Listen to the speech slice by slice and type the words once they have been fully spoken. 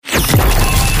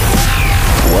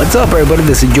What's up, everybody?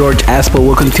 This is George Aspo.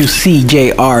 Welcome to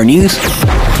CJR News.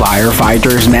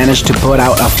 Firefighters managed to put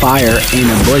out a fire in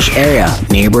a bush area.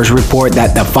 Neighbors report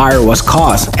that the fire was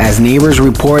caused, as neighbors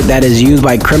report that is used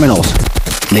by criminals.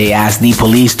 They asked the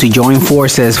police to join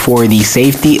forces for the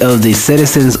safety of the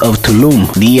citizens of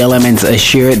Tulum. The elements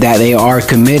assured that they are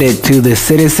committed to the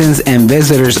citizens and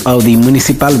visitors of the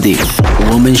municipality. A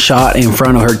woman shot in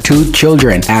front of her two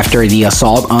children. After the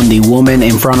assault on the woman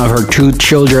in front of her two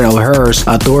children of hers,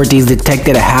 authorities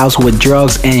detected a house with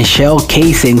drugs and shell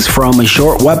casings from a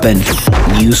short weapon.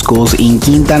 New schools in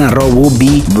Quintana Roo will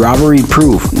be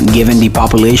robbery-proof. Given the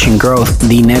population growth,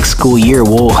 the next school year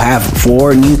will have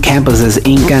 4 new campuses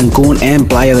in Cancun and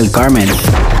Playa del Carmen.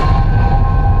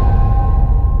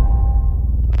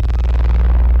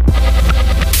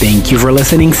 Thank you for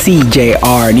listening,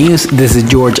 CJR News. This is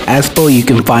George Aspo. You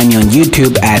can find me on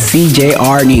YouTube at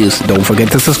CJR News. Don't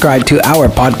forget to subscribe to our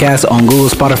podcast on Google,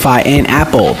 Spotify, and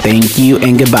Apple. Thank you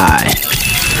and goodbye.